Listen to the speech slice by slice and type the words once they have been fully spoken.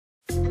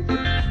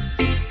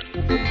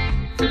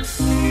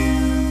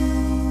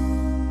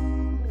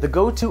The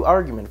go-to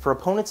argument for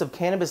opponents of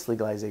cannabis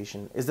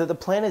legalization is that the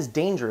plant is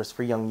dangerous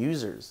for young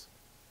users.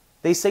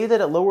 They say that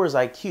it lowers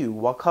IQ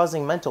while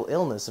causing mental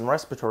illness and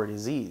respiratory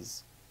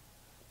disease.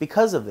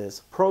 Because of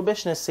this,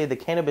 prohibitionists say that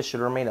cannabis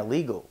should remain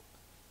illegal,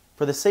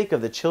 for the sake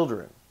of the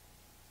children.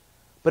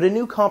 But a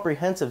new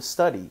comprehensive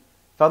study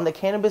found that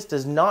cannabis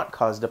does not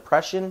cause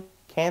depression,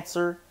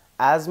 cancer,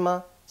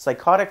 asthma,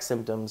 psychotic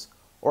symptoms,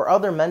 or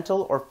other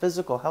mental or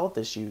physical health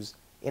issues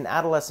in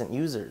adolescent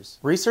users.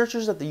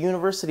 Researchers at the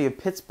University of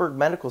Pittsburgh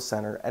Medical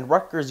Center and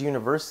Rutgers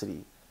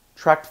University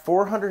tracked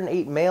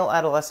 408 male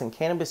adolescent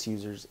cannabis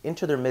users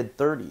into their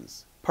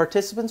mid-30s.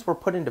 Participants were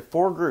put into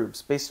 4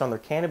 groups based on their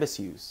cannabis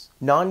use: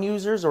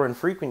 non-users or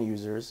infrequent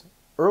users,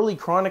 early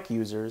chronic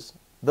users,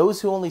 those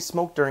who only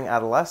smoked during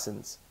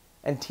adolescence,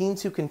 and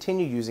teens who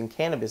continue using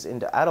cannabis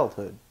into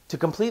adulthood. To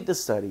complete the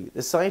study,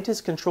 the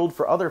scientists controlled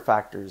for other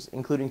factors,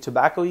 including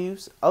tobacco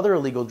use, other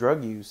illegal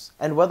drug use,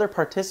 and whether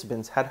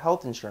participants had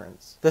health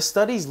insurance. The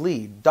study's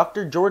lead,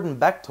 Dr. Jordan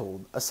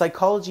Bechtold, a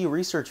psychology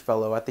research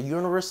fellow at the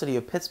University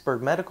of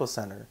Pittsburgh Medical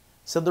Center,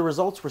 said the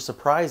results were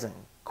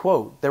surprising.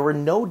 Quote, "There were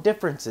no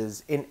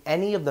differences in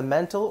any of the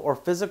mental or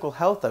physical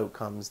health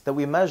outcomes that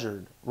we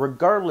measured,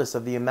 regardless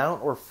of the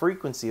amount or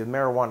frequency of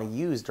marijuana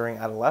used during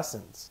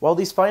adolescence." While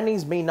these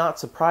findings may not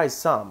surprise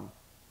some,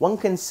 one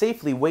can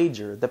safely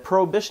wager that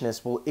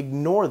prohibitionists will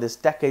ignore this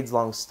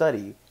decades-long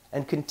study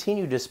and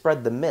continue to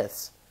spread the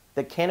myths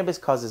that cannabis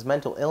causes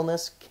mental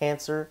illness,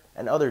 cancer,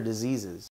 and other diseases.